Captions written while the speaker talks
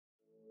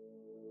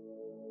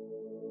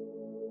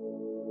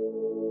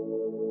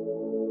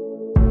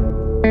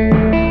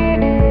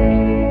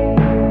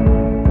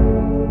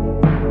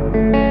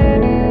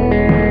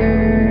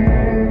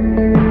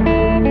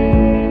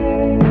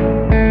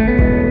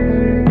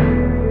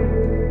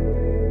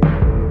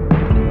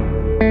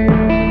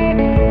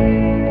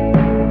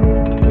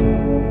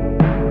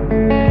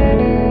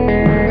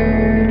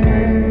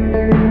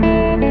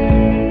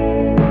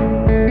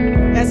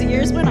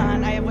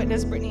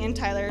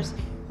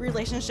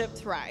friendship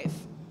thrive.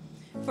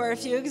 For a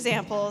few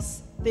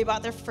examples, they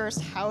bought their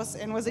first house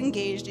and was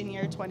engaged in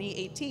year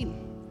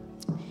 2018.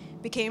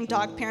 Became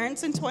dog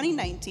parents in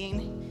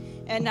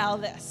 2019, and now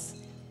this,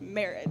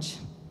 marriage.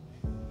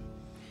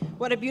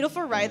 What a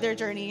beautiful ride their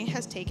journey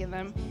has taken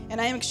them, and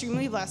I am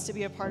extremely blessed to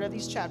be a part of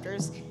these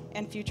chapters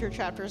and future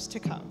chapters to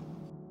come.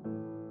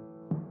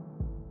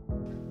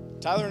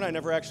 Tyler and I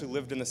never actually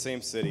lived in the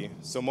same city,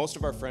 so most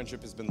of our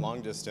friendship has been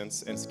long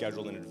distance and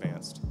scheduled in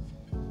advance.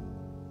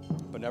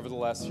 But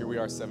nevertheless, here we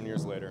are 7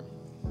 years later.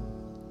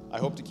 I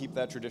hope to keep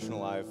that tradition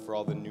alive for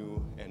all the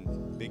new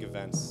and big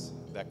events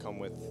that come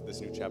with this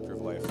new chapter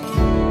of life.